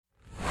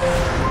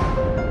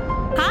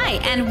Hi,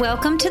 and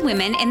welcome to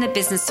Women in the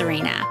Business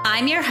Arena.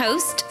 I'm your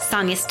host,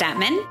 Sonia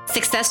Statman,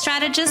 success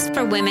strategist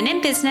for women in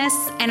business,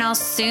 and I'll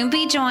soon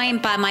be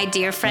joined by my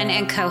dear friend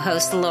and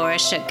co-host, Laura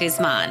Shook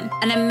Guzman,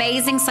 an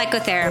amazing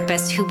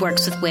psychotherapist who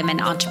works with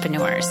women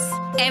entrepreneurs.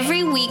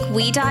 Every week,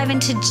 we dive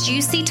into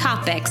juicy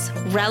topics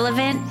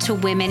relevant to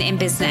women in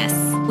business.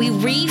 We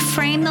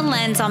reframe the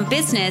lens on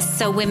business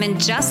so women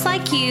just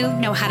like you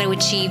know how to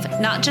achieve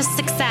not just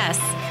success,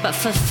 but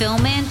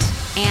fulfillment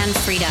and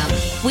freedom.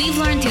 We've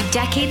learned through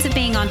decades of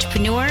being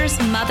entrepreneurs,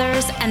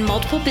 mothers, and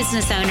multiple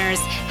business owners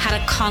how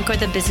to conquer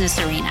the business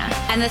arena.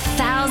 And the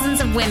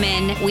thousands of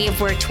women we have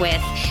worked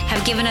with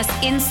have given us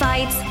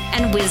insights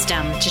and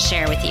wisdom to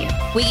share with you.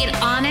 We get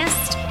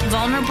honest,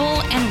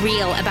 vulnerable, and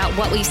real about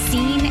what we've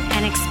seen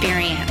and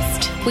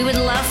experienced. We would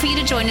love for you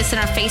to join us in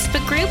our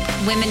Facebook group,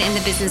 Women in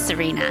the Business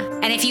Arena.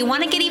 And if you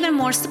want to get even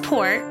more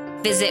support,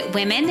 visit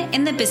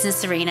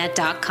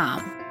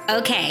womeninthebusinessarena.com.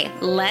 Okay,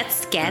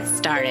 let's get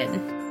started.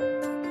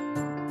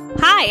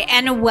 Hi,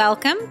 and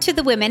welcome to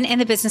the Women in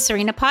the Business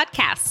Arena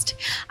podcast.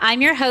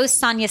 I'm your host,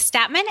 Sonia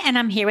Statman, and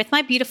I'm here with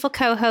my beautiful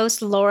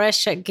co-host, Laura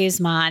Shook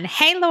Guzman.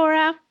 Hey,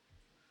 Laura.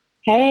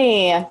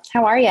 Hey,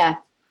 how are you?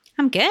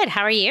 I'm good.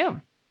 How are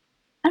you?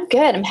 I'm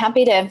good. I'm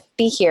happy to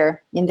be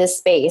here in this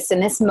space, in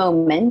this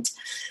moment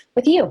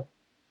with you.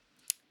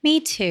 Me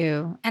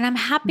too. And I'm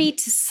happy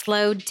to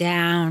slow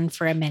down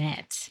for a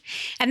minute.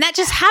 And that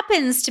just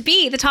happens to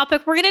be the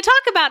topic we're going to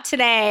talk about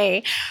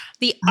today.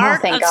 The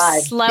art of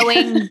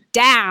slowing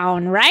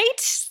down,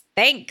 right?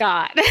 Thank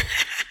God.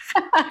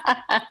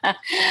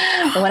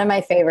 One of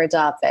my favorite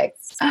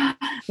topics.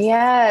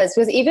 Yes,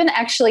 because even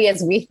actually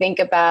as we think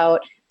about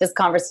this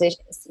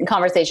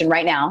conversation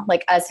right now,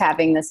 like us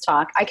having this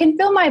talk, I can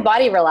feel my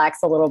body relax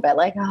a little bit.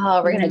 Like,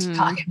 oh, we're going to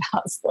talk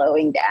about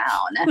slowing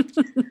down.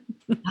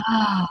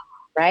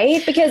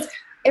 Right? Because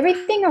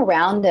everything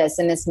around us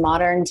in this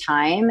modern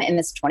time, in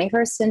this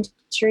 21st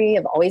century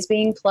of always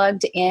being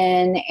plugged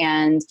in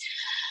and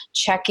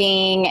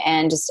checking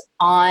and just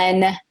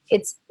on,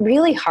 it's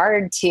really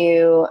hard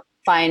to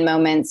find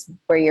moments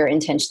where you're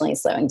intentionally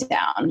slowing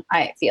down,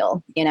 I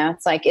feel.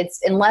 It's like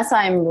unless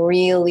I'm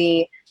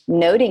really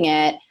noting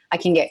it, I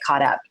can get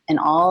caught up in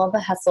all of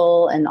the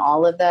hustle and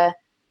all of the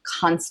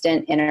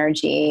constant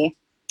energy.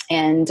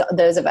 And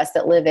those of us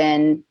that live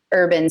in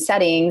urban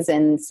settings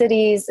and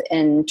cities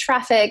and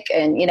traffic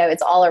and,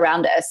 it's all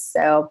around us.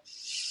 So,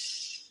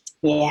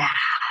 yeah.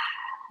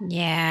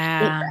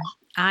 Yeah,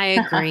 I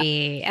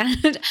agree.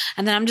 And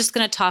then I'm just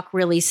going to talk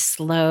really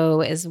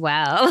slow as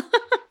well. But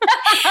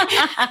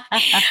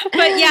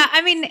yeah,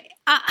 I mean,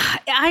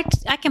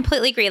 I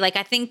completely agree. Like,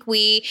 I think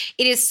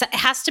it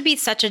has to be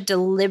such a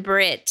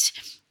deliberate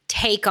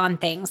take on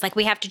things. Like,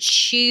 we have to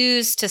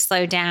choose to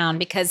slow down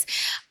because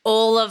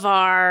all of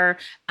our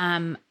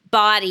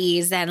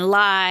bodies and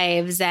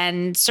lives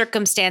and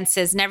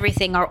circumstances and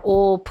everything are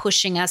all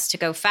pushing us to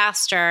go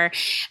faster.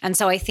 And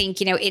so I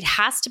think, it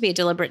has to be a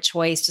deliberate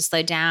choice to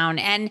slow down.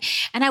 And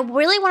I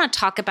really want to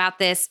talk about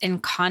this in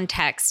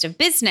context of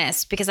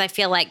business, because I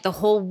feel like the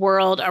whole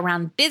world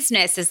around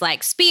business is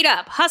like speed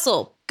up,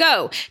 hustle,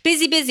 go,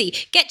 busy,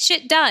 get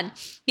shit done.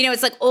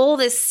 It's like all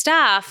this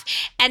stuff,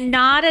 and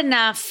not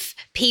enough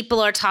people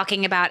are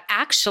talking about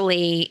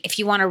actually, if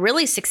you want to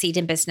really succeed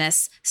in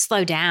business,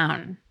 slow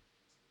down.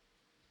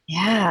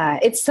 Yeah,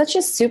 it's such a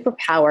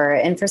superpower.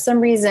 And for some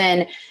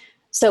reason,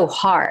 so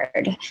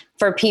hard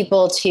for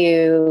people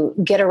to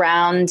get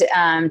around,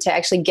 to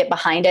actually get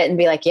behind it and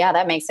be like, yeah,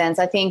 that makes sense.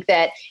 I think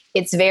that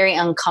it's very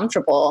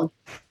uncomfortable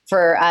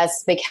for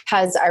us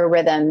because our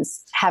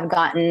rhythms have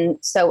gotten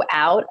so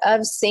out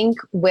of sync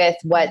with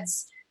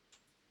what's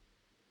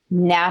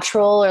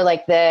natural, or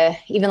like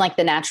even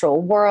the natural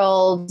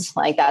world.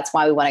 Like, that's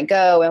why we want to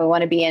go, and we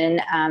want to be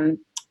in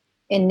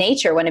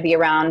nature, want to be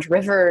around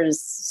rivers,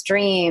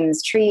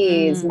 streams,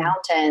 trees,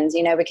 mountains,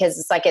 because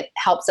it's like it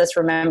helps us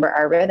remember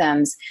our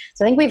rhythms.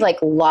 So I think we've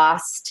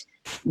lost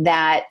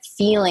that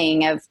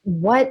feeling of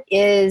what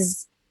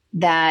is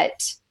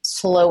that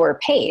slower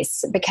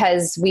pace,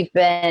 because we've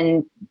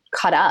been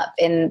caught up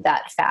in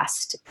that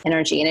fast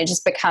energy, and it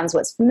just becomes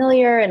what's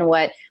familiar and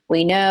what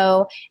we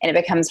know, and it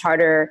becomes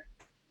harder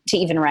to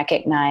even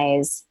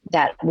recognize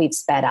that we've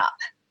sped up,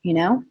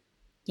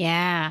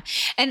 Yeah.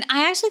 And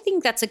I actually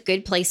think that's a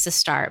good place to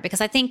start,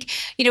 because I think,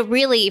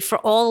 really for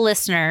all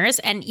listeners,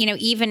 and,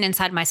 even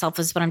inside myself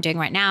is what I'm doing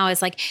right now,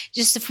 is like,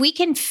 just if we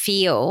can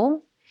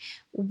feel,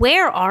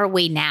 where are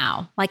we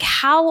now? Like,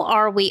 how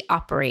are we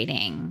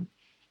operating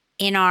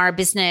in our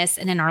business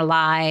and in our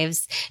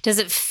lives? Does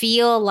it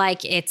feel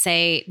like it's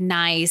a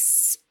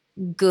nice,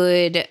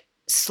 good,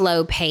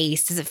 slow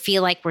pace? Does it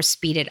feel like we're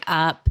speeded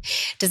up?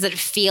 Does it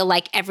feel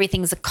like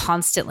everything's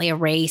constantly a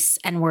race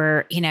and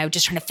we're,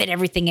 just trying to fit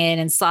everything in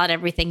and slot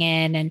everything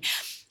in?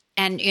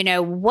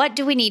 And what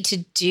do we need to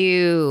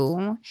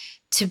do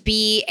to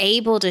be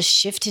able to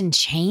shift and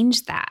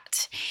change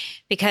that?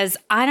 Because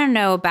I don't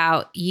know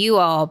about you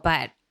all,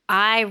 but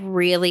I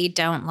really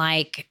don't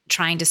like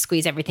trying to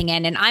squeeze everything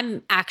in. And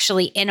I'm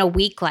actually in a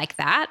week like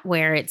that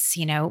where it's,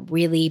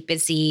 really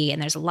busy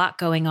and there's a lot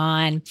going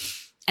on.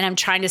 and I'm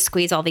trying to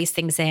squeeze all these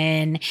things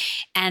in.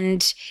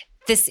 And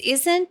this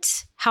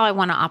isn't how I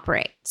want to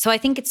operate. So I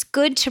think it's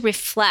good to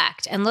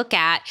reflect and look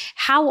at,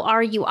 how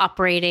are you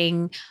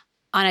operating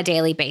on a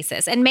daily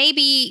basis? And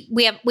maybe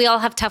we all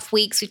have tough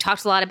weeks. We've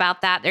talked a lot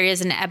about that. There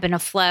is an ebb and a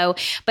flow.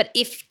 But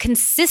if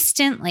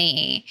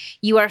consistently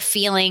you are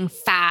feeling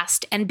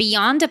fast and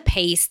beyond a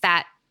pace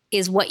that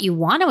is what you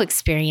want to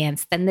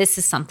experience, then this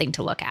is something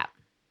to look at.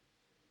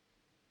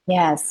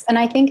 Yes. And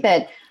I think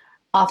that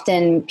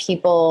often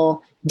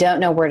people don't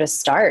know where to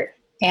start,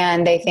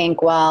 and they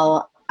think,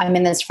 well, I'm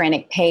in this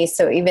frantic pace.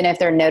 So even if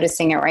they're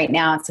noticing it right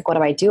now, it's like, what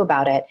do I do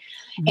about it?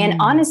 And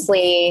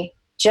honestly,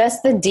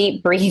 just the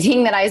deep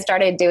breathing that I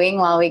started doing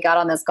while we got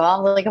on this call,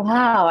 I was like,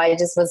 wow, I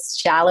just was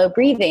shallow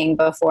breathing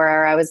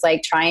before. I was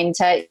like trying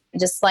to,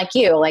 just like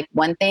you, like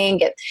one thing,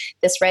 get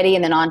this ready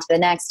and then on to the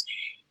next.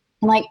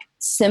 And like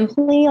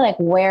simply like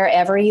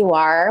wherever you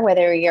are,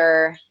 whether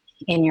you're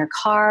in your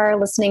car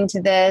listening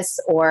to this,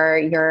 or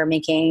you're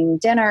making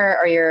dinner,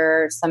 or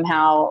you're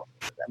somehow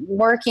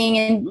working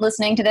and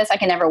listening to this. I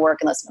can never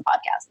work and listen to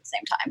podcasts at the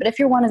same time. But if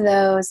you're one of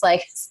those,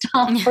 like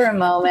stop for a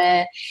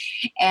moment,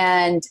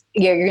 and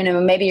you're going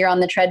to, maybe you're on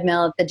the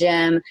treadmill at the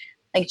gym,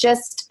 like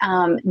just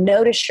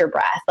notice your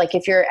breath. Like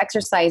if you're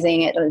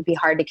exercising, it would be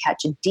hard to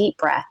catch a deep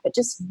breath, but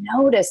just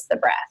notice the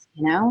breath,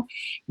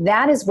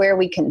 that is where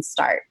we can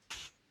start.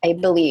 I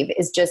believe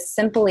is just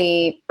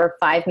simply for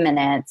 5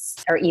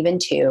 minutes or even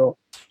 2,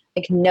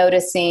 like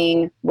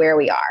noticing where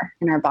we are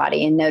in our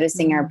body and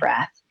noticing our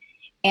breath.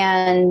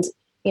 And,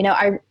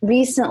 I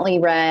recently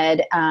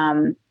read,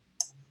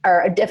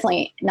 or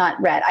definitely not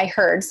read, I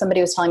heard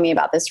somebody was telling me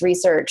about this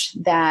research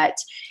that,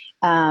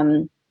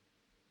 I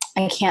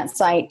can't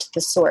cite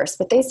the source,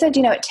 but they said,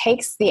 it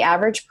takes the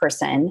average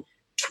person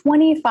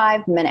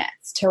 25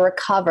 minutes to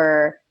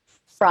recover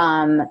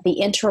from the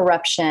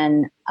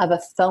interruption of a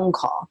phone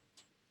call.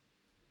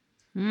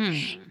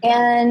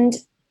 And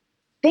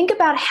think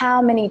about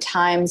how many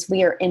times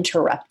we are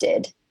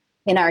interrupted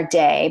in our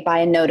day by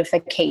a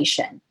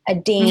notification, a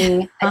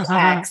ding, a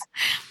text,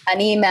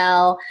 an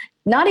email,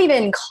 not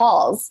even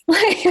calls.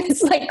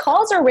 It's like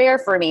calls are rare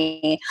for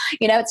me.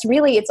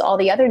 It's all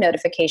the other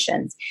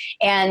notifications.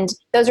 And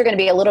those are going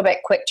to be a little bit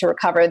quick to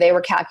recover. They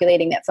were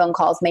calculating that phone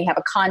calls may have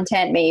a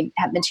content, may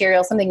have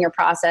material, something you're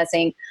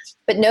processing,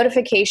 but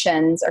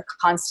notifications are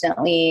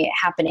constantly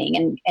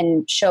happening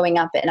and showing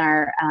up in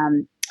our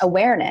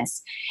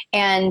awareness,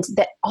 and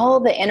that all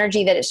the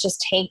energy that it's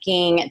just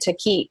taking to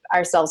keep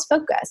ourselves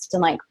focused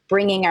and like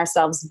bringing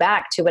ourselves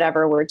back to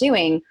whatever we're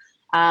doing.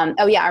 I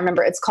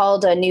remember it's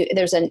called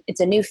it's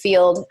a new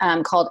field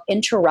called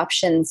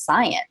interruption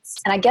science.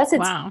 And I guess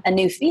it's a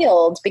new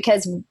field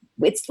because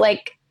it's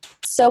like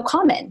so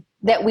common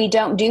that we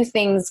don't do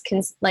things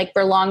like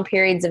for long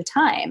periods of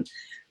time.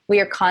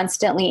 We are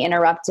constantly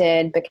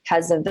interrupted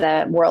because of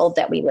the world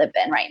that we live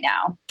in right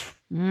now.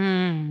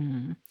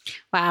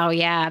 Wow.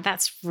 Yeah.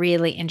 That's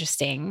really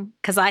interesting.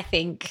 Cause I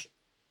think,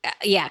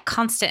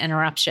 constant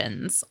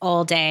interruptions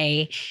all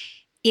day,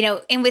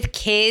 and with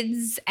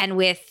kids and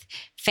with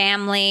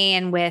family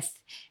and with,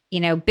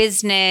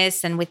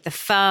 business and with the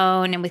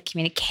phone and with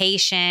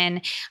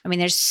communication. I mean,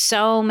 there's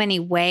so many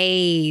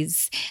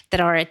ways that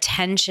our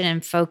attention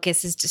and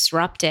focus is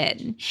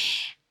disrupted,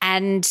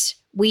 and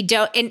we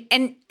don't,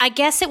 and I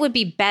guess it would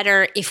be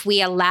better if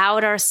we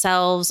allowed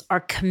ourselves or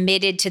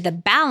committed to the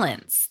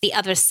balance, the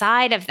other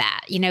side of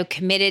that,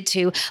 committed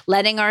to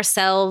letting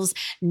ourselves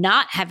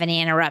not have any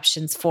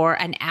interruptions for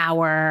an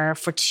hour,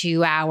 for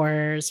 2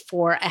 hours,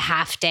 for a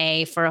half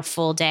day, for a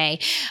full day.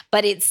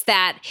 But it's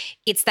that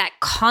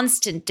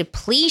constant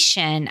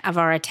depletion of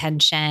our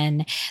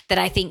attention that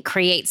I think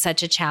creates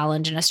such a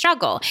challenge and a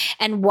struggle.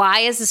 And why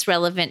is this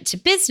relevant to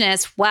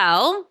business?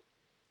 Well,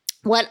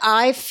 what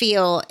I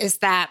feel is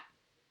that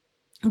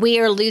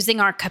we are losing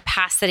our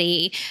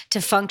capacity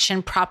to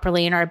function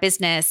properly in our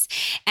business.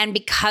 And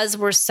because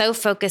we're so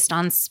focused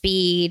on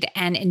speed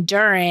and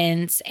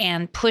endurance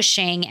and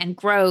pushing and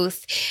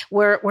growth,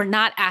 we're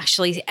not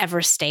actually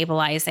ever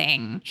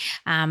stabilizing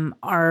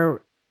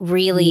or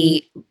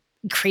really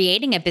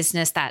creating a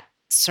business that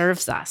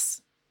serves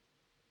us.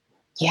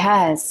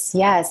 Yes,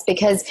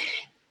 because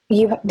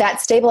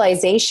that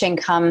stabilization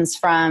comes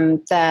from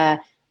the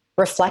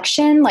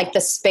reflection, like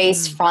the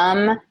space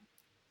from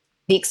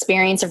the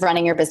experience of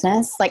running your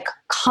business, like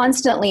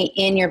constantly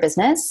in your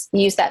business.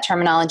 Use that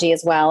terminology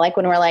as well. Like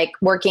when we're like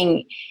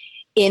working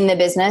in the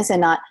business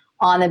and not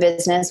on the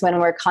business, when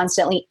we're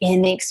constantly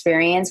in the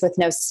experience with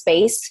no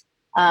space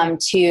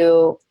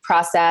to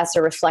process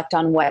or reflect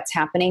on what's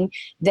happening,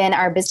 then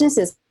our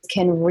businesses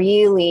can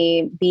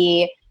really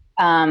be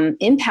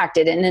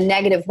impacted in a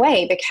negative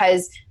way,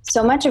 because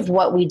so much of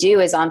what we do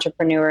as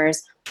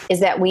entrepreneurs is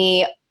that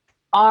we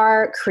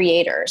are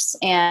creators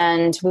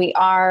and we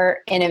are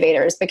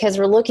innovators because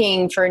we're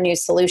looking for new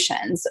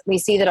solutions. We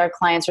see that our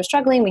clients are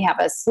struggling. We have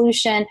a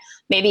solution.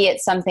 Maybe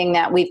it's something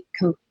that we've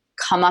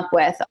come up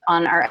with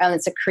on our own.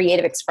 It's a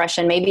creative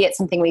expression. Maybe it's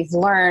something we've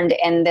learned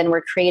and then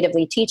we're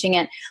creatively teaching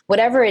it.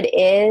 Whatever it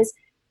is,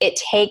 it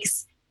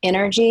takes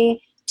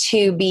energy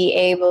to be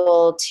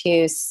able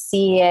to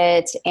see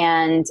it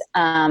and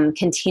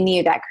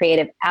continue that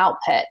creative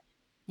output.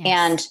 Yes.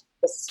 And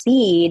the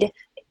speed,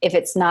 if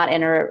it's not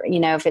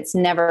if it's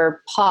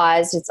never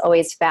paused, it's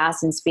always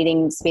fast and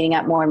speeding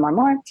up more and more and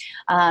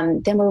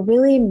more, then we're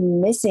really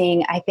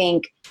missing, I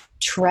think,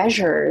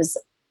 treasures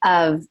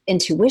of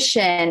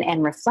intuition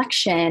and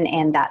reflection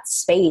and that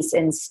space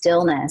and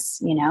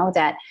stillness,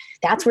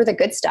 that's where the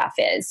good stuff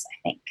is,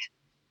 I think.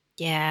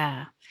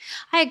 Yeah,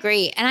 I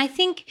agree. And I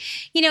think,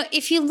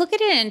 if you look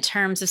at it in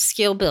terms of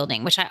skill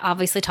building, which I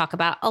obviously talk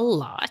about a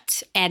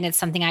lot, and it's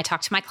something I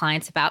talk to my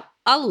clients about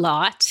a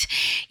lot,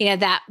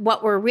 that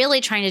what we're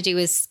really trying to do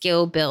is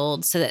skill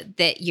build so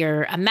that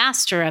you're a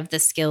master of the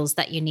skills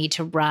that you need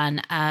to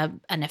run an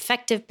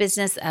effective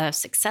business, a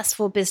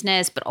successful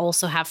business, but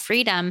also have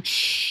freedom.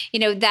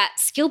 That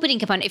skill building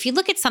component, if you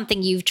look at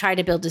something you've tried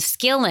to build a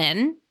skill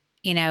in,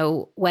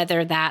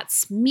 whether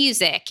that's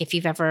music, if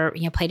you've ever,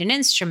 played an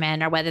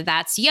instrument, or whether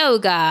that's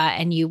yoga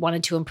and you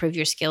wanted to improve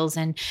your skills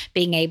and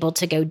being able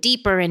to go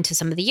deeper into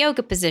some of the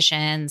yoga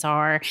positions,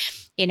 or,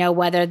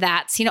 whether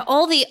that's,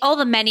 all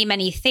the many,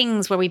 many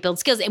things where we build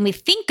skills and we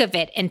think of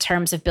it in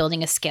terms of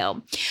building a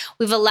skill.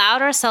 We've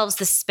allowed ourselves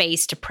the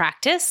space to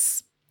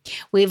practice.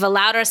 We've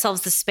allowed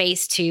ourselves the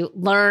space to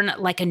learn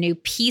like a new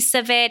piece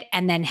of it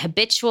and then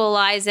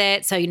habitualize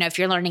it. So, if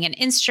you're learning an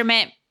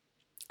instrument,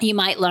 you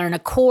might learn a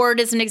chord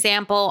as an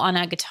example on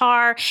a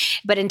guitar,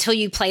 but until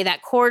you play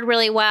that chord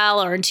really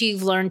well, or until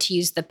you've learned to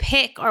use the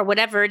pick or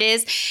whatever it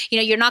is,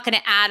 you're not going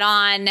to add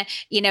on,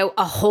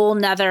 a whole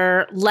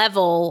nother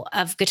level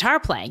of guitar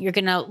playing. You're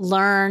going to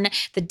learn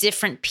the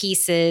different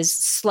pieces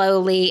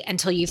slowly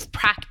until you've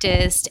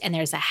practiced and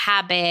there's a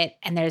habit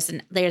and there's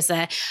an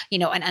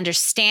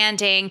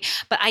understanding.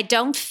 But I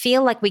don't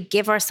feel like we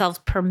give ourselves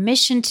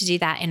permission to do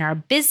that in our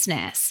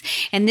business.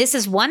 And this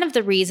is one of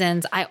the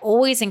reasons I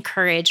always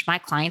encourage my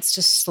clients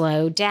to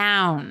slow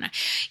down,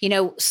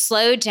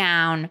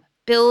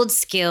 build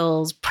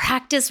skills,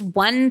 practice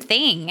one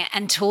thing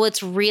until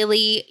it's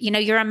really,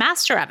 you're a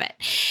master of it.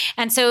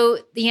 And so,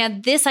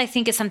 this I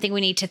think is something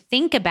we need to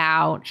think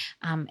about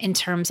in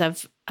terms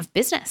of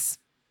business.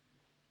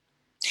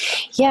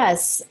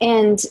 Yes.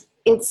 And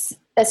it's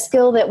a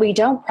skill that we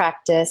don't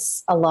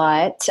practice a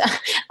lot,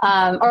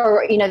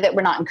 or, that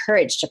we're not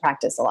encouraged to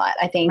practice a lot.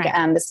 I think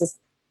this is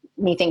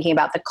me thinking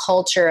about the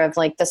culture of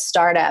like the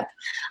startup,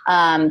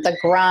 the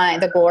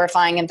grind, the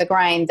glorifying of the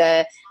grind,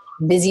 the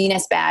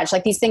busyness badge,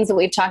 like these things that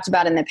we've talked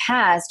about in the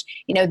past,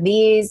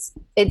 this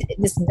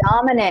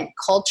dominant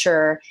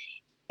culture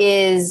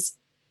is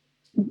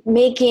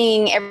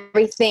making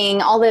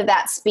everything, all of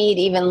that speed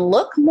even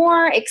look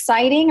more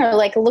exciting, or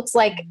like, it looks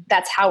like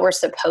that's how we're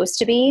supposed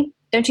to be.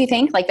 Don't you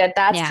think? Like that's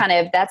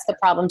that's the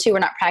problem too. We're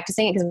not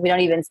practicing it because we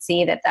don't even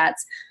see that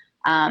that's,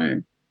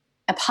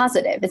 a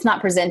positive. It's not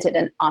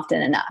presented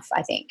often enough,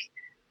 I think.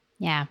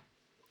 Yeah.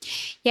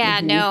 Yeah,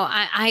 mm-hmm. No,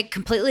 I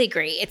completely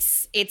agree.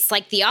 It's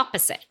like the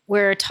opposite.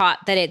 We're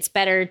taught that it's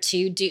better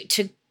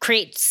to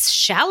create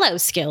shallow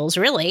skills,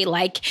 really.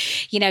 Like,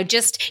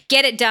 just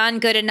get it done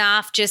good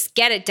enough, just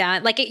get it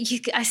done. Like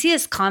I see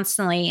this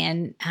constantly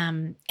in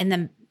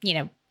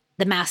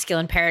the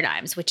masculine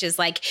paradigms, which is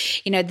like,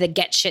 the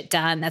get shit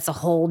done. That's a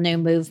whole new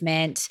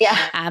movement.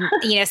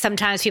 Yeah.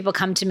 Sometimes people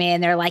come to me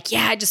and they're like,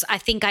 yeah, I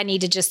think I need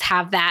to just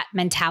have that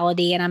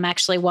mentality. And I'm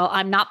actually,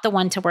 I'm not the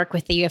one to work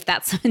with you if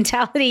that's the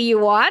mentality you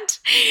want,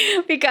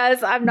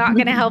 because I'm not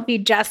going to help you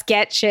just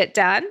get shit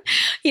done.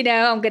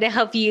 I'm going to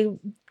help you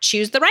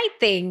choose the right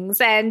things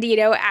and,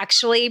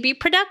 actually be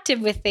productive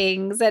with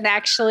things and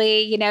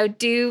actually,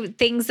 do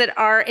things that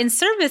are in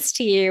service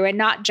to you and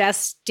not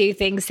just do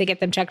things to get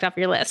them checked off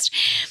your list.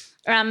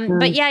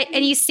 But yeah,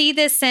 and you see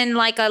this in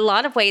like a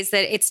lot of ways,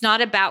 that it's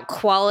not about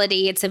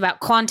quality, it's about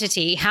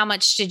quantity. How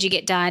much did you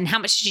get done? How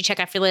much did you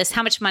check off your list?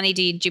 How much money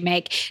did you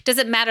make?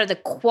 Doesn't matter the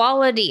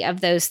quality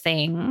of those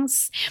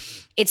things.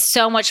 It's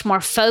so much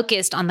more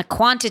focused on the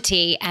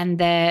quantity and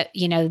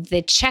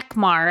the check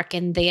mark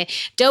and the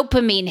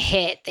dopamine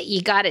hit that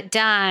you got it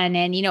done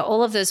and,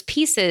 all of those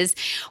pieces.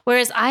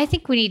 Whereas I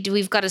think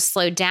we've got to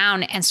slow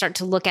down and start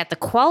to look at the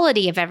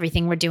quality of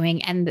everything we're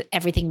doing and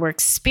everything we're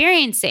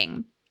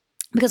experiencing.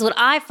 Because what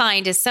I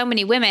find is so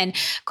many women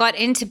got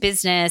into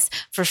business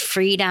for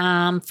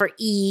freedom, for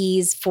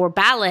ease, for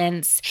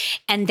balance,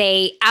 and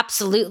they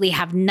absolutely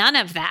have none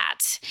of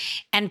that.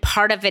 And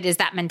part of it is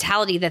that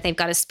mentality that they've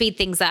got to speed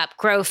things up,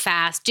 grow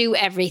fast, do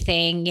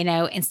everything,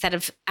 instead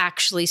of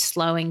actually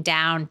slowing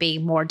down,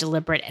 being more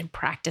deliberate and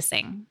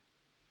practicing.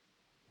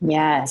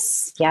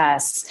 Yes,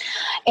 yes.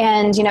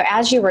 And,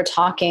 as you were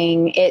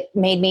talking, it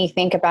made me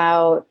think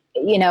about,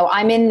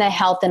 I'm in the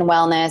health and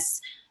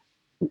wellness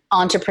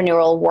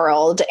entrepreneurial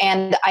world.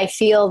 And I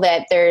feel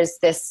that there's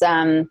this,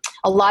 a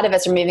lot of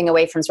us are moving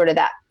away from sort of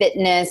that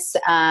fitness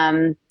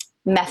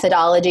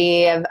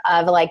methodology of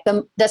like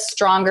the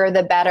stronger,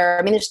 the better.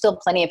 I mean, there's still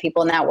plenty of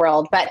people in that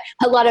world, but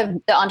a lot of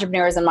the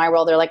entrepreneurs in my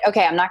world are like,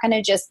 okay, I'm not going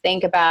to just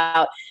think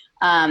about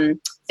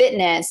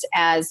fitness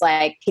as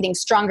like getting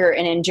stronger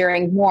and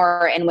enduring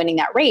more and winning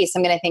that race,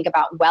 I'm going to think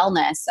about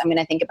wellness. I'm going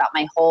to think about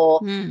my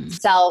whole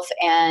self,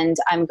 and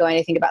I'm going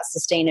to think about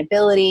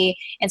sustainability.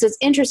 And so it's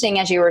interesting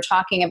as you were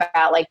talking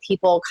about like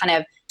people kind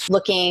of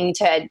looking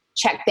to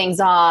check things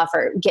off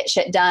or get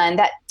shit done.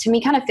 That to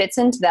me kind of fits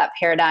into that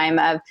paradigm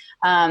of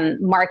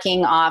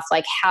marking off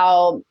like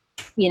how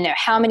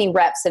many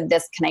reps of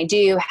this can I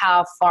do?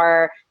 How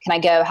far can I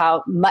go?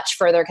 How much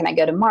further can I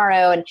go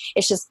tomorrow? And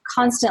it's just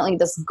constantly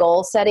this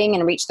goal setting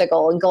and reach the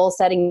goal and goal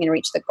setting and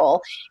reach the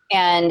goal.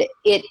 And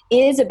it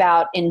is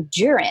about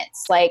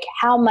endurance. Like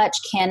how much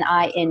can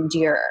I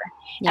endure?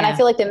 Yeah. And I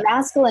feel like the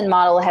masculine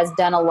model has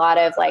done a lot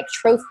of like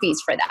trophies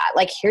for that.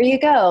 Like, here you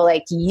go.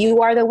 Like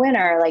you are the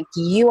winner. Like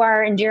you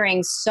are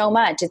enduring so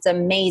much. It's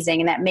amazing.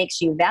 And that makes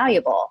you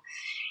valuable.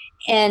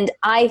 And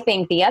I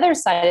think the other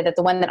side of it,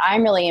 the one that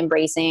I'm really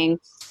embracing,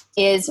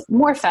 is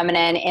more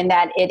feminine in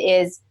that it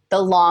is the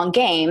long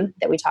game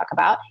that we talk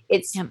about.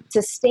 It's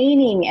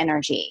sustaining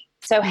energy.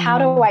 So how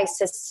do I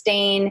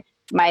sustain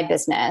my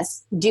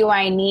business? Do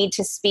I need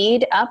to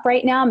speed up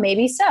right now?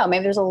 Maybe so.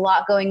 Maybe there's a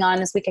lot going on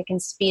this week. I can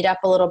speed up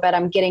a little bit.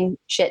 I'm getting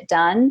shit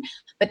done.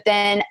 But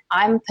then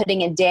I'm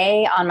putting a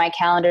day on my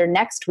calendar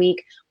next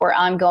week where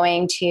I'm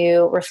going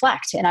to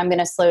reflect and I'm going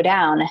to slow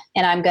down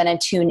and I'm going to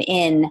tune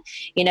in.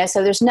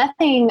 So there's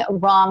nothing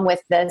wrong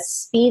with the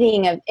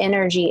speeding of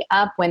energy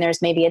up when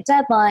there's maybe a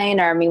deadline,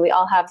 or we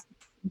all have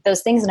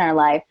those things in our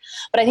life.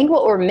 But I think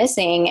what we're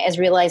missing is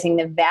realizing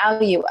the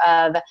value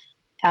of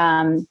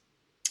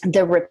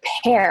the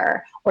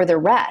repair or the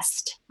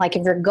rest. Like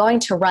if you're going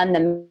to run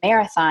the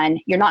marathon,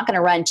 you're not going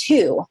to run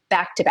 2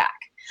 back to back.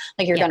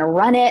 Like you're going to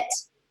run it,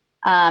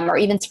 or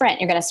even sprint.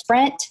 You're going to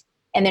sprint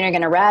and then you're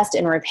going to rest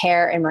and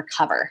repair and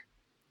recover.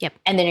 Yep.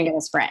 And then you're going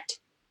to sprint.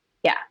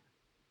 Yeah.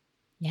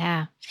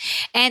 Yeah.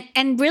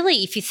 And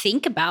really, if you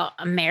think about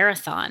a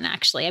marathon,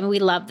 actually, we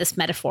love this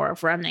metaphor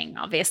of running.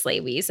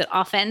 Obviously, we use it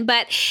often.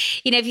 But,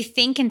 if you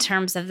think in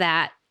terms of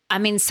that,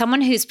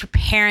 someone who's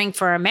preparing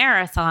for a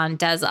marathon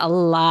does a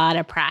lot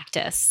of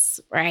practice,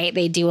 right?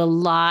 They do a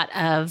lot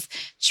of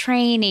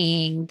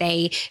training.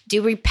 They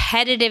do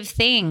repetitive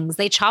things.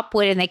 They chop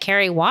wood and they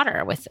carry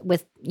water with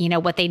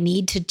what they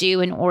need to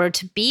do in order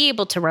to be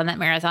able to run that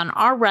marathon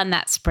or run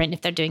that sprint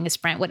if they're doing a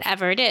sprint,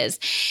 whatever it is.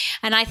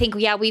 And I think,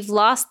 we've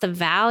lost the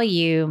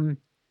value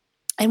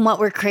and what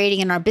we're creating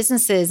in our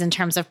businesses in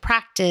terms of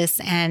practice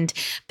and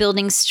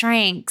building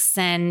strengths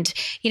and,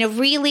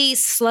 really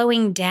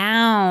slowing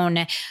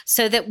down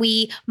so that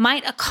we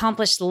might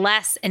accomplish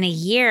less in a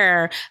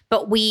year,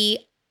 but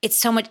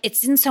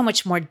it's in so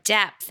much more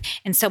depth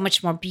and so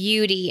much more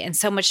beauty and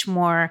so much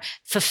more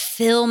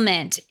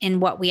fulfillment in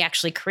what we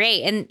actually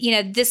create. And,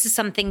 this is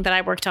something that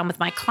I worked on with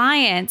my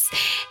clients,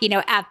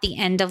 at the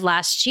end of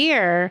last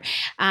year,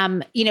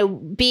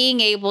 being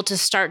able to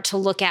start to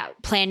look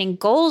at planning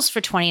goals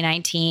for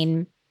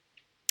 2019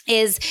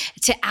 is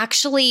to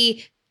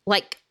actually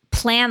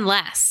plan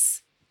less.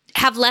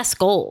 Have less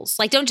goals.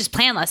 Don't just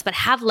plan less, but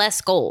have less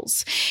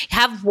goals.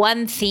 Have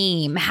one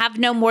theme. Have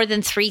no more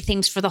than 3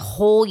 things for the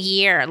whole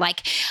year.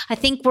 I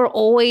think we're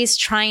always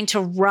trying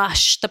to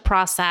rush the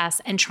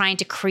process and trying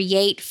to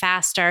create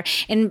faster.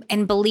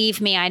 And believe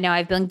me, I know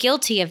I've been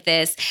guilty of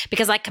this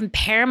because I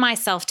compare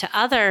myself to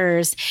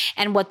others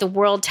and what the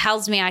world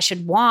tells me I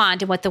should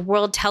want and what the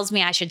world tells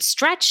me I should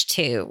stretch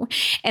to,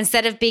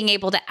 instead of being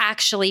able to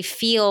actually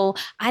feel,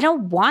 I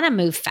don't want to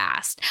move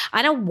fast.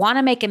 I don't want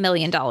to make $1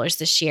 million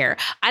this year.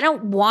 I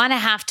don't want to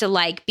have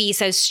to be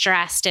so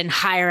stressed and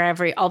hire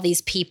all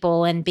these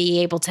people and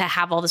be able to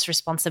have all this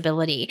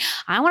responsibility.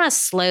 I want to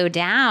slow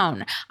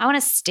down. I want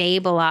to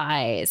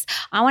stabilize.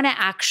 I want to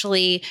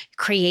actually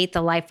create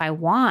the life I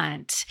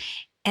want.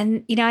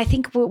 And, I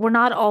think we're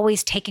not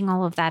always taking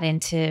all of that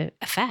into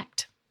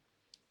effect.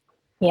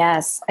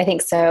 Yes, I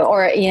think so.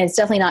 Or, it's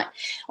definitely not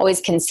always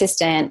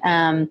consistent.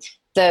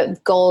 The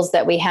goals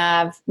that we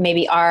have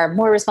maybe are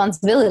more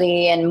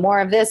responsibility and more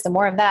of this and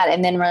more of that.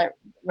 And then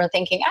we're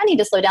thinking, I need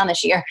to slow down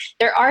this year.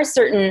 There are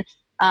certain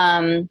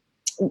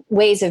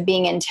ways of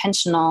being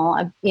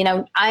intentional.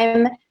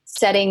 I'm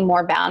setting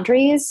more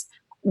boundaries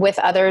with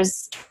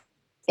others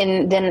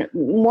than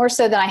more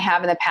so than I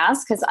have in the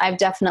past, because I've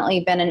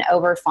definitely been an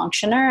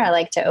over-functioner. I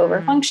like to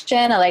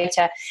over-function. I like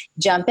to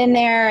jump in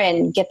there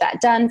and get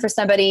that done for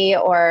somebody,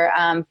 or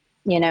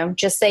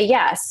just say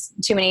yes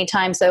too many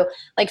times. So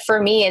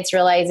for me, it's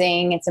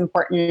realizing it's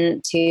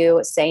important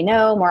to say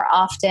no more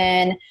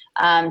often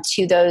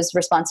to those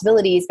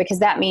responsibilities, because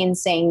that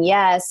means saying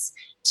yes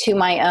to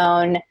my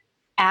own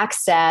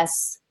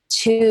access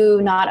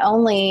to not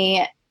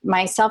only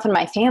myself and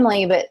my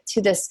family, but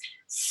to this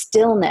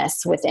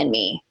stillness within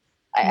me.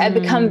 I've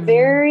become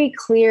very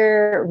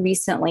clear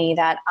recently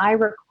that I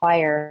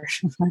require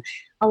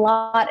a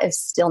lot of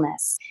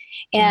stillness.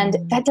 And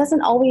that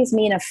doesn't always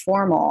mean a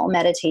formal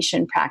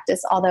meditation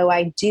practice, although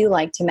I do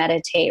like to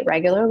meditate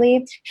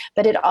regularly.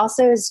 But it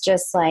also is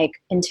just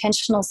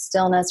intentional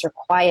stillness or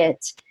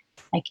quiet,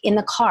 in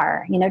the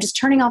car, just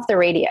turning off the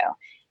radio.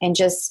 And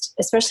just,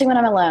 especially when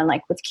I'm alone,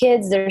 with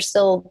kids, there's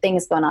still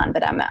things going on,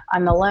 but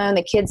I'm alone.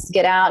 The kids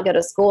get out, go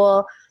to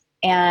school.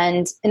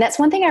 And that's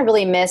one thing I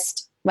really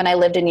missed when I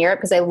lived in Europe,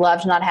 because I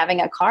loved not having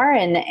a car.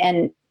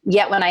 And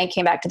yet when I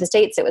came back to the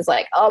States, it was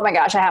like, oh my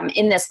gosh, I'm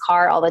in this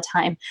car all the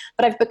time.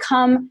 But I've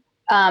become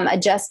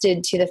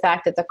adjusted to the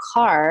fact that the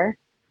car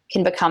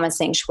can become a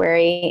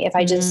sanctuary if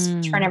I just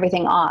turn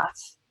everything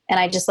off and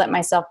I just let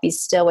myself be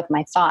still with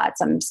my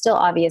thoughts. I'm still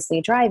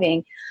obviously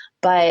driving,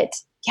 but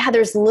yeah,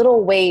 there's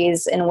little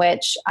ways in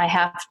which I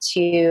have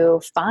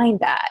to find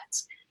that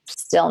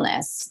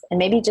stillness, and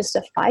maybe just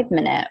a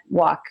 5-minute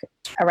walk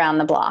around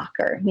the block,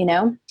 or,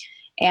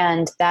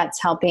 and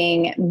that's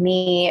helping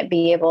me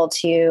be able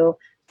to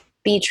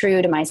be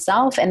true to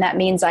myself. And that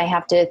means I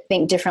have to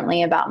think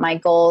differently about my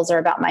goals or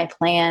about my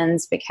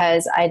plans,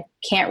 because I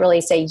can't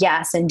really say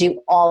yes and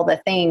do all the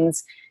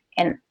things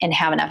and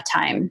have enough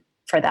time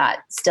for that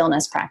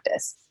stillness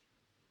practice.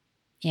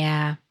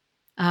 Yeah.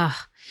 Oh,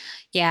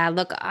 yeah.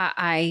 Look,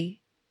 I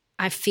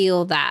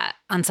feel that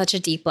on such a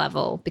deep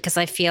level, because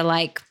I feel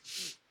like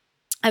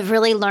I've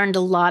really learned a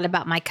lot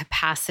about my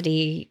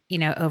capacity,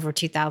 over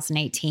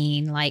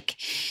 2018,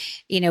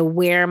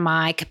 where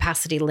my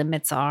capacity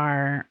limits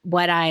are,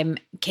 what I'm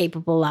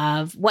capable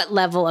of, what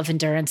level of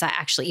endurance I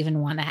actually even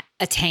want to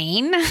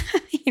attain.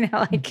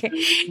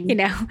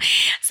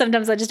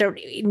 Sometimes I just don't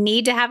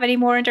need to have any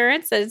more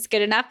endurance. So it's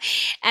good enough.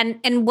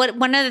 And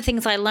one of the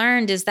things I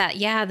learned is that,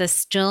 the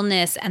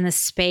stillness and the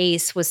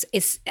space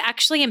is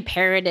actually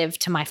imperative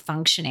to my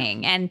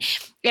functioning. And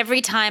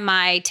every time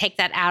I take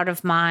that out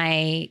of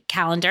my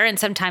calendar, and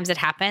sometimes it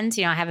happens,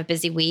 I have a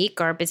busy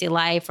week or a busy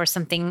life or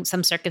some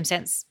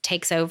circumstance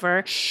takes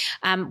over.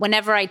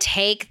 Whenever I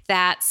take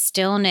that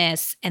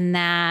stillness and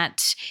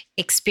that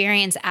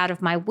experience out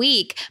of my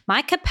week,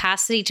 my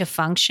capacity to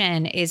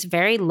function is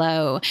very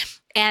low.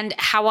 And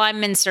how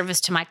I'm in service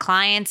to my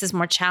clients is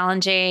more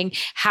challenging.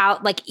 How,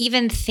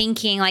 even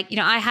thinking,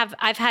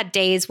 I've had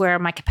days where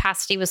my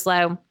capacity was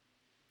low,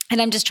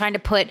 and I'm just trying to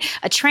put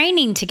a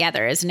training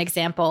together as an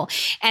example.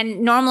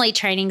 And normally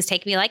trainings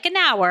take me like an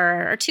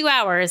hour or 2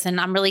 hours, and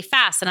I'm really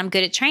fast and I'm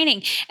good at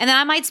training. And then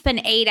I might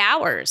spend 8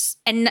 hours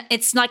and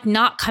it's like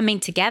not coming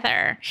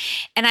together.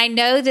 And I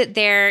know that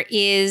there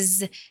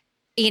is,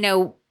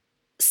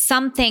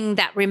 something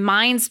that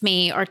reminds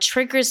me or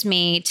triggers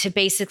me to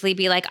basically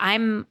be like,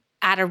 I'm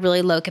at a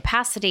really low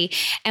capacity.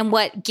 And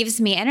what gives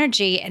me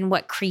energy and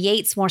what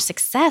creates more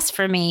success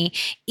for me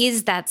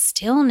is that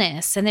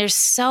stillness. And there's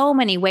so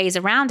many ways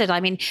around it. I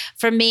mean,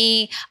 for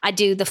me, I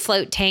do the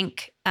float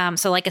tank.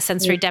 So like a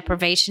sensory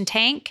deprivation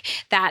tank.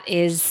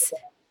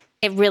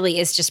 It really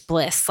is just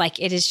bliss.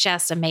 It is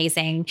just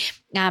amazing.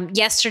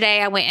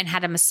 Yesterday I went and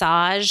had a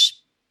massage,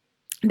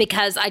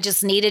 because I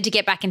just needed to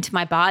get back into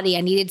my body.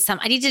 I needed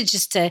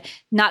just to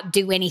not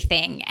do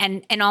anything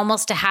and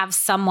almost to have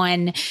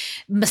someone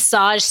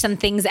massage some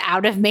things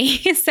out of me.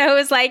 So it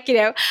was like,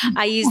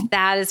 I used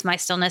that as my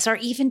stillness, or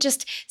even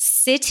just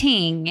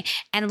sitting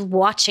and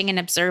watching and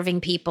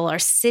observing people, or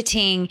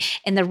sitting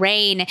in the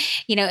rain,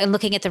 and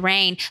looking at the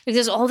rain.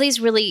 There's all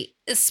these really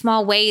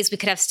small ways we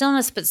could have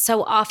stillness, but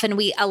so often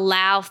we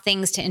allow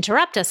things to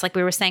interrupt us, like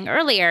we were saying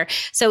earlier.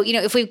 So,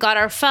 if we've got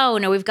our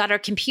phone or we've got our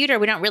computer,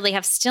 we don't really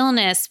have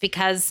stillness,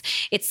 because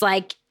it's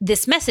like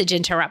this message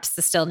interrupts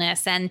the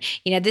stillness, and,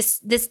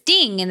 this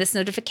ding and this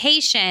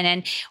notification,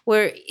 and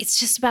it's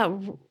just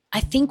about, I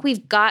think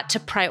we've got to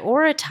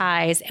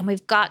prioritize, and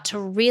we've got to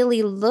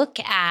really look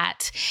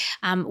at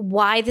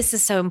why this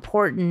is so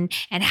important,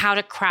 and how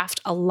to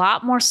craft a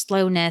lot more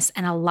slowness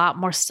and a lot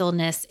more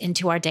stillness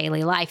into our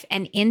daily life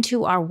and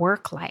into our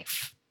work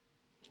life.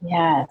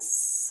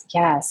 Yes.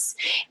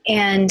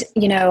 And,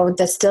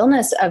 the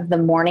stillness of the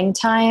morning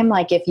time,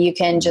 if you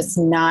can just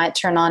not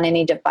turn on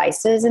any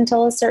devices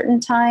until a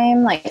certain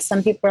time,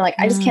 some people are like,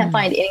 I just can't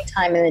find any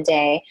time in the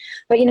day.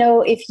 But,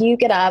 if you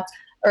get up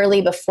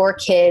early before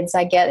kids,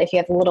 I get if you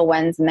have little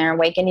ones and they're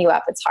waking you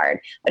up, it's hard.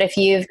 But if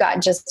you've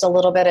got just a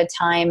little bit of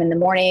time in the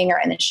morning or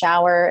in the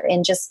shower,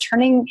 and just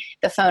turning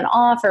the phone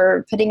off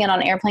or putting it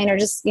on airplane, or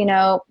just,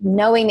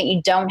 knowing that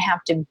you don't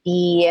have to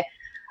be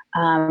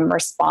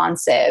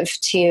responsive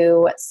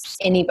to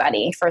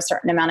anybody for a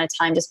certain amount of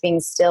time, just being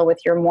still with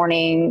your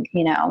morning,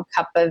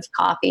 cup of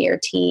coffee or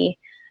tea,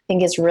 I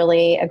think is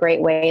really a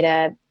great way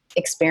to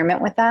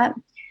experiment with that.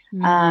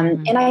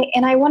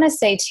 And I want to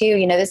say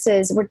too,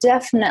 we're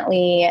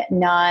definitely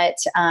not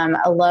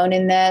alone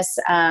in this.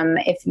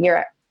 If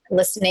you're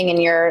listening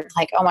and you're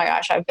like, oh my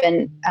gosh, I've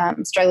been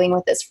struggling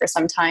with this for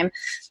some time.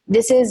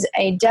 This is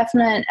a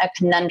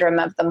conundrum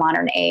of the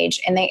modern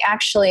age. And they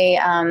actually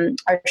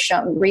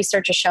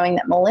research is showing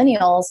that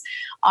millennials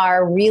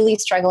are really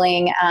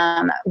struggling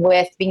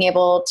with being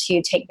able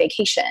to take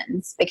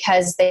vacations,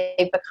 because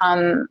they've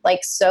become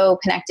so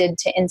connected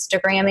to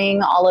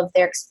Instagramming all of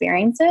their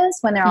experiences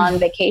when they're on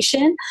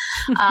vacation.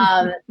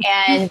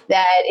 And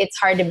that it's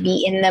hard to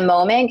be in the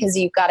moment, because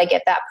you've got to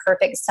get that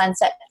perfect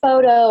sunset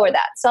photo or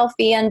that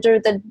selfie under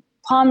the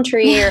palm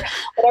tree or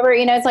whatever,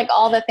 it's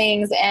all the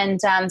things. And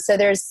so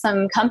there's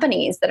some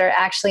companies that are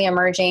actually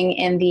emerging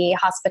in the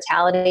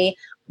hospitality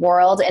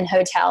world and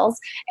hotels,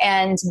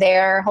 and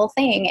their whole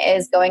thing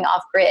is going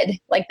off grid.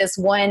 This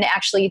one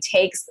actually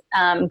takes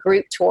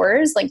group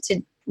tours,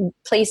 to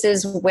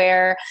places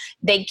where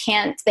they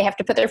have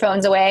to put their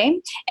phones away,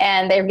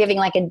 and they're giving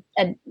like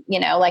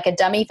a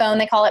dummy phone,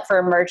 they call it, for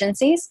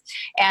emergencies.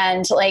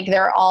 And like,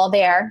 they're all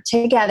there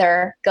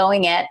together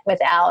going it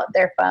without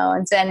their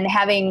phones and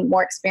having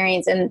more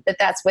experience. And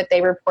that's what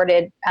they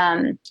reported,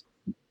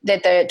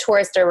 that the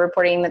tourists are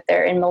reporting that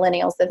they're in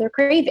millennials, that they're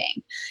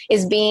craving,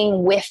 is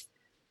being with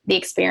the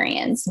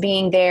experience,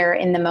 being there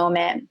in the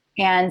moment.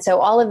 And so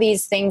all of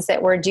these things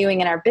that we're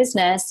doing in our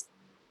business,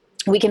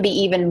 we can be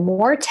even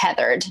more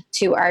tethered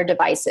to our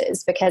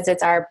devices because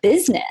it's our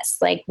business.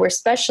 Like, we're,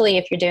 especially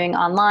if you're doing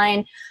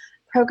online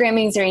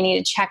programming or you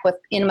need to check with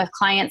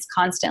clients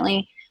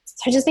constantly.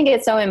 So I just think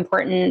it's so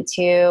important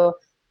to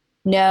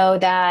know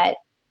that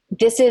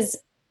this is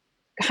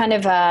kind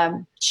of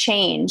a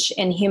change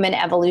in human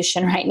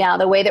evolution right now,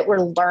 the way that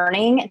we're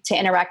learning to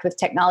interact with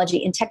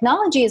technology. And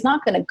technology is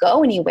not going to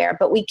go anywhere,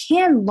 but we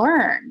can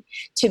learn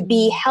to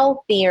be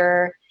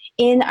healthier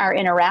in our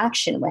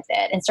interaction with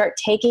it and start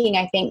taking,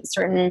 I think,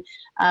 certain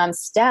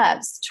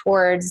steps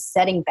towards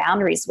setting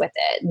boundaries with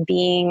it,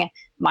 being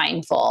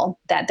mindful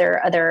that there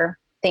are other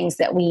things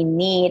that we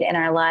need in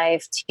our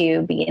life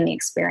to be in the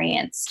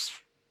experience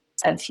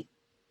of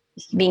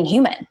being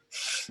human.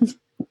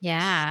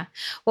 Yeah.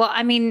 Well,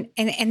 I mean,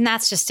 and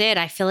that's just it.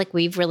 I feel like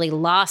we've really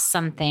lost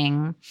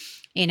something,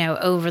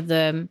 over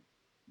the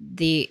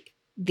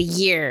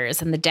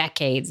years and the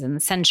decades and the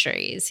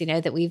centuries,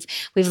 that we've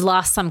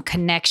lost some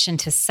connection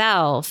to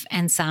self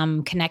and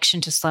some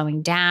connection to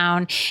slowing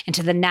down and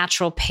to the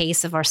natural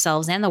pace of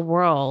ourselves and the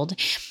world.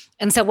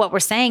 And so what we're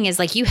saying is,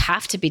 like, you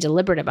have to be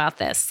deliberate about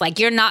this. Like,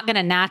 you're not going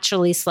to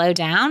naturally slow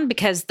down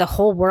because the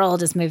whole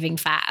world is moving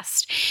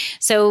fast.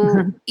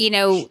 So,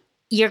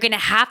 you're going to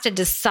have to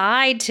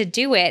decide to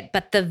do it.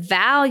 But the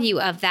value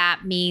of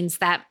that means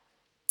that,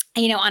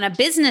 on a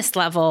business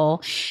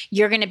level,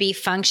 you're going to be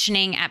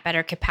functioning at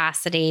better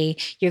capacity.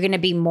 You're going to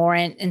be more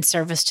in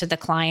service to the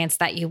clients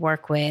that you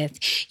work with.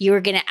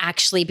 You're going to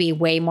actually be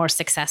way more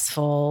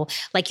successful.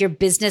 Like, your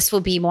business will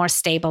be more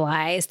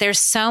stabilized. There's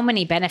so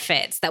many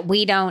benefits that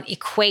we don't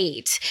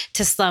equate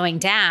to slowing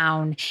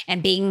down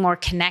and being more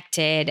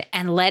connected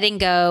and letting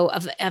go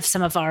of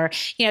some of our,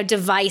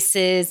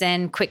 devices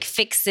and quick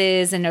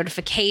fixes and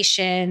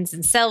notifications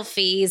and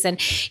selfies and,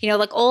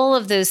 like all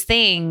of those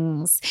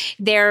things.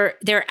 They're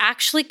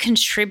actually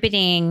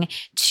contributing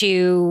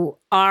to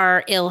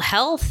our ill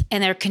health,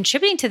 and they're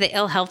contributing to the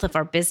ill health of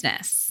our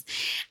business.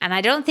 And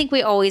I don't think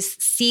we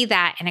always see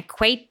that and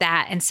equate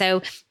that. And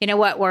so,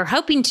 what we're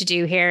hoping to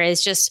do here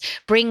is just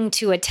bring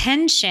to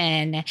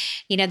attention,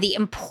 the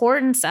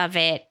importance of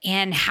it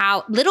and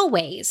how little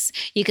ways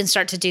you can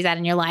start to do that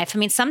in your life. I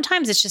mean,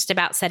 sometimes it's just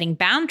about setting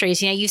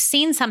boundaries. You've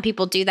seen some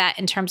people do that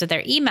in terms of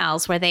their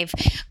emails, where they've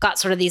got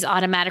sort of these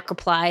automatic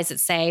replies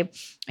that say,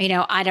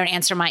 I don't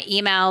answer my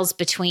emails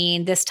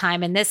between this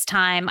time and this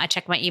time. I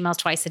check my emails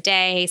twice a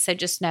day. So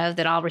just know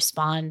that I'll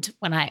respond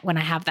when I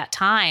have that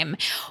time.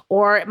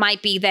 Or it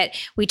might be that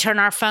we turn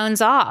our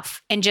phones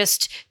off and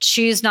just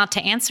choose not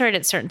to answer it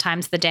at certain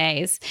times of the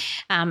days.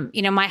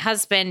 My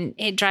husband,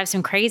 it drives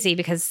him crazy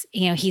because,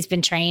 he's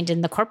been trained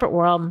in the corporate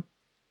world.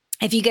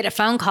 If you get a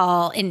phone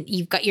call and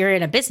you're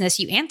in a business,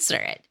 you answer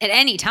it at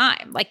any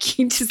time. Like,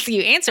 you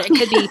answer it.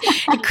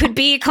 It could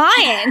be a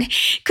client,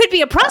 could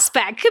be a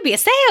prospect, could be a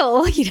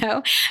sale,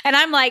 And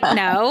I'm like,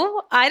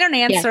 no, I don't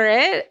answer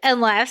it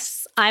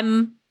unless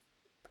I'm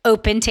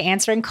open to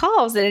answering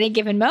calls at any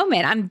given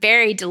moment. I'm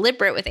very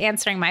deliberate with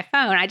answering my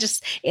phone. I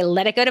just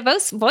let it go to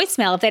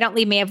voicemail. If they don't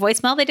leave me a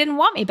voicemail, they didn't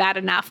want me bad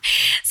enough.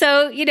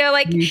 So,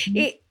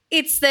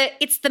 it's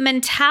the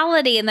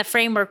mentality and the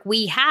framework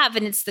we have,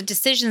 and it's the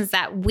decisions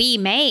that we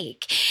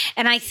make.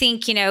 And I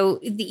think,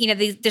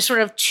 the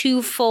sort of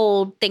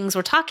twofold things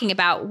we're talking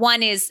about.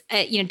 One is,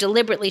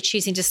 deliberately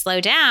choosing to slow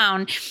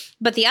down,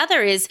 but the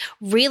other is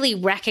really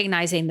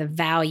recognizing the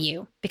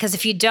value. Because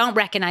if you don't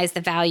recognize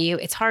the value,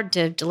 it's hard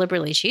to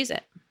deliberately choose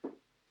it.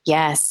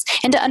 Yes.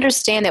 And to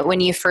understand that when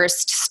you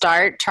first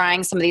start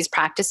trying some of these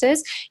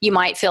practices, you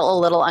might feel a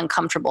little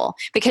uncomfortable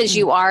because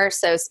you are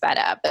so sped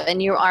up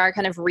and you are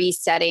kind of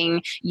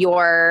resetting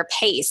your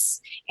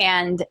pace.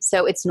 And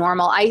so it's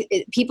normal.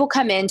 People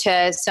come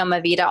into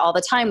Soma Vida all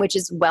the time, which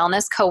is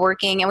wellness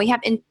co-working, and we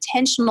have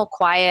intentional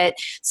quiet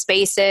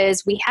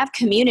spaces. We have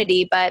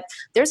community, but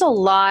there's a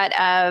lot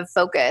of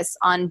focus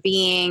on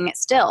being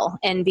still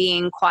and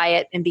being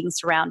quiet and being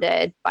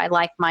surrounded by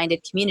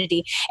like-minded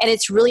community. And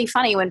it's really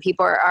funny when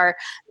people are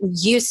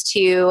used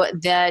to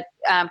the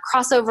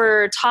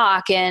crossover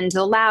talk and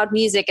the loud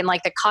music and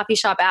like the coffee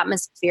shop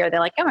atmosphere. They're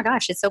like, oh my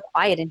gosh, it's so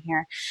quiet in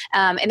here.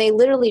 And they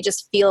literally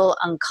just feel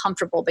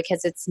uncomfortable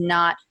because it's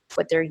not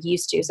what they're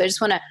used to. So I just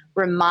want to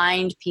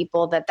remind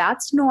people that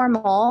that's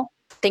normal.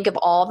 Think of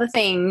all the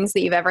things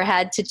that you've ever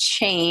had to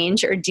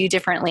change or do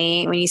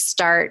differently. When you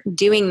start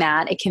doing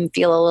that, it can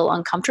feel a little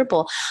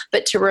uncomfortable.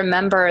 But to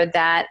remember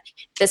that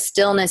the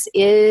stillness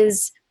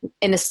is,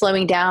 and the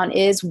slowing down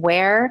is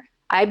where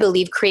I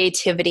believe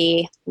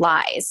creativity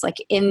lies, like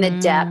in the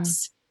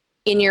depths,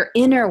 in your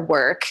inner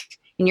work.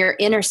 in your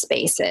inner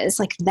spaces,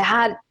 like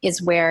that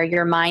is where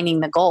you're mining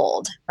the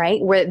gold,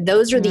 right? Where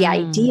those are the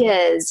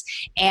ideas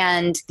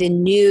and the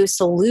new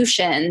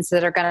solutions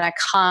that are going to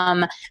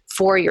come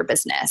for your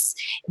business.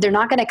 They're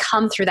not going to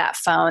come through that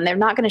phone. They're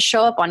not going to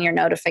show up on your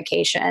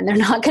notification. They're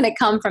not going to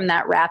come from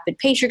that rapid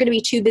pace. You're going to be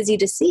too busy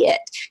to see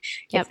it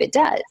if it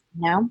does,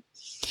 you know?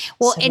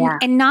 Well, so,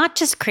 and not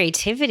just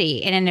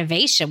creativity and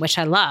innovation, which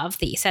I love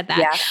that you said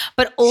that,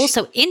 but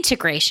also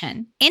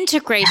integration.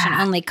 Integration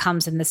only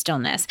comes in the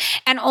stillness.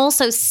 And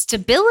also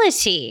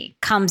stability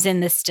comes in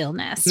the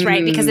stillness,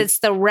 right? Because it's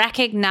the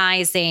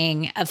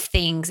recognizing of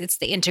things. It's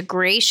the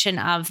integration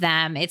of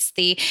them. It's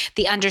the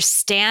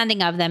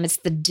understanding of them. It's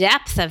the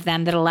depth of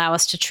them that allow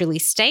us to truly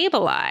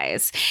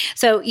stabilize.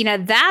 So, you know,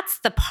 that's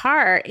the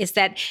part, is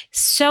that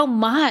so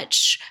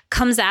much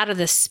comes out of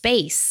the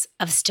space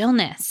of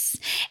stillness.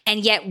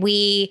 And yet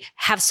we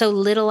have so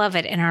little of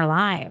it in our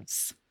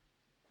lives.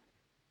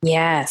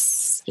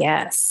 Yes.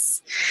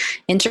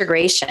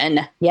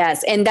 Integration.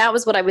 Yes. And that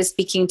was what I was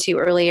speaking to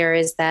earlier,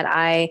 is that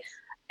I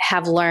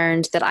have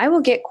learned that I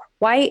will get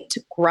quite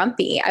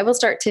grumpy. I will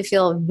start to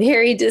feel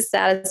very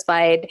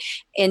dissatisfied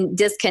and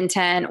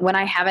discontent when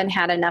I haven't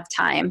had enough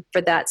time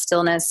for that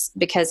stillness,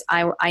 because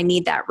I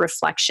need that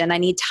reflection. I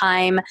need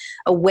time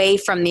away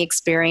from the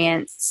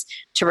experience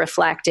to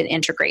reflect and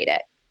integrate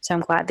it. So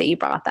I'm glad that you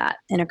brought that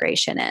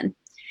integration in.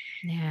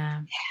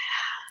 Yeah.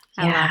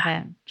 I love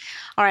it.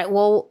 All right.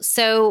 Well,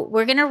 so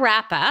we're going to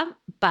wrap up,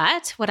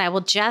 but what I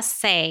will just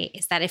say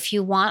is that if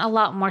you want a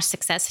lot more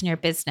success in your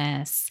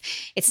business,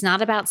 it's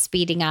not about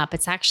speeding up.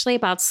 It's actually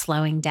about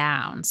slowing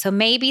down. So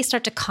maybe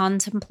start to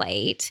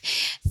contemplate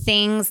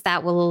things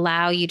that will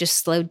allow you to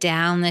slow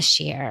down this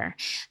year,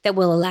 that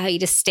will allow you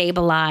to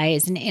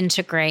stabilize and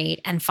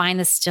integrate and find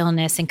the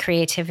stillness and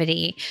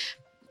creativity,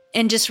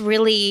 and just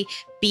really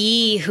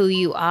be who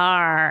you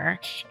are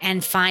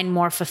and find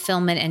more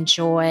fulfillment and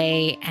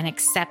joy and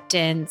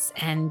acceptance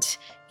and,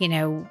 you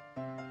know,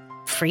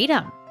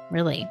 freedom,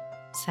 really.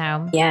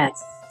 So,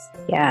 yes.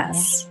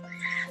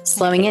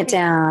 Slowing it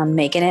down,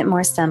 making it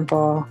more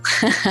simple,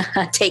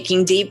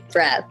 taking deep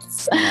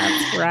breaths.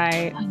 That's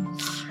right.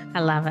 I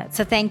love it.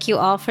 So thank you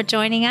all for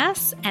joining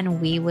us, and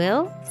we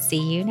will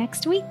see you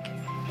next week.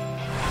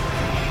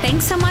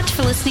 Thanks so much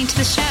for listening to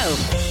the show.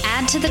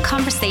 Add to the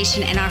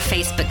conversation in our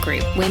Facebook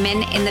group,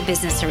 Women in the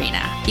Business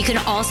Arena. You can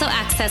also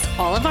access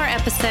all of our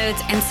episodes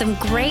and some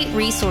great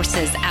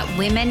resources at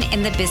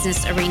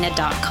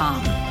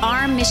womeninthebusinessarena.com.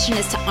 Our mission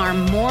is to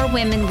arm more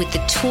women with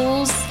the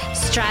tools,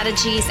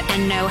 strategies,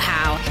 and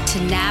know-how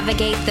to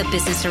navigate the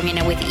business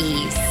arena with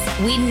ease.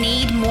 We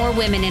need more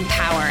women in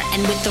power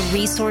and with the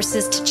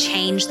resources to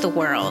change the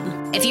world.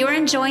 If you are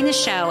enjoying the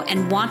show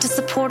and want to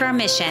support our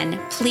mission,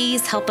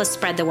 please help us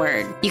spread the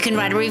word. You can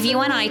write a review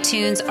on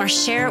iTunes or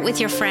share it with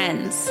your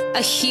friends.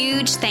 A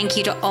huge thank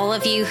you to all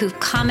of you who've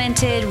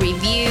commented,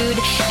 reviewed,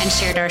 and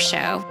shared our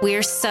show. We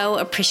are so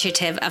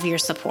appreciative of your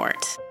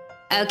support.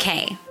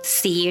 Okay,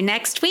 see you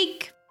next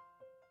week.